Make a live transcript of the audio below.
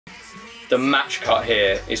The match cut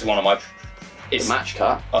here is one of my... The match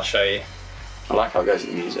cut? I'll show you. I like how it goes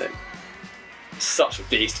with the music. Such a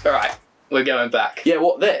beast. Alright, we're going back. Yeah,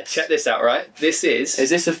 what this? Check this out, right? This is...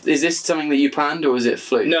 Is this something that you planned or is it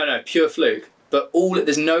fluke? No, pure fluke. But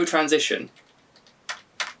there's no transition.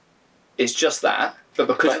 It's just that, but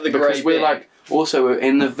because of the grey bin... we're like... Also, we're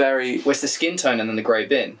in the very... Well, it's the skin tone and then the grey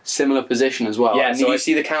bin. Similar position as well. Yeah, and so you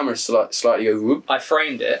see the camera slightly go whoop. I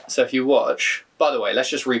framed it, so if you watch... By the way, let's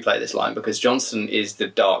just replay this line, because Johnson is the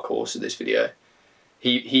dark horse of this video.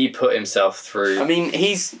 He put himself through... I mean,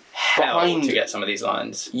 he's hell behind... to get some of these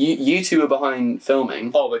lines. You two were behind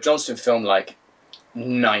filming. Oh, but Johnson filmed, like,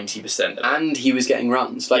 90% of it. And he was getting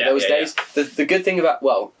runs. Like, there was days... Yeah. The good thing about...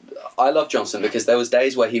 Well... I love Johnson because there was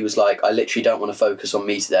days where he was like, I literally don't want to focus on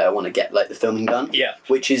me today, I want to get like the filming done. Yeah.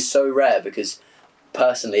 Which is so rare because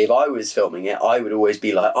personally, if I was filming it, I would always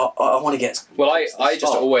be like, oh, I want to get... Well, I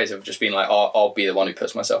just always have just been like, I'll be the one who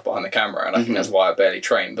puts myself behind the camera, and I think that's why I barely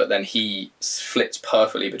train, but then he flits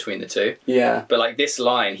perfectly between the two. Yeah. But like this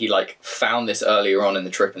line, he like found this earlier on in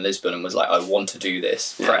the trip in Lisbon and was like, I want to do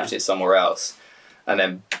this, prepped it somewhere else, and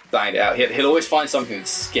then banged it out. He'll always find something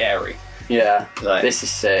that's scary. Yeah, like, this is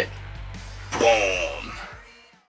sick. Boom.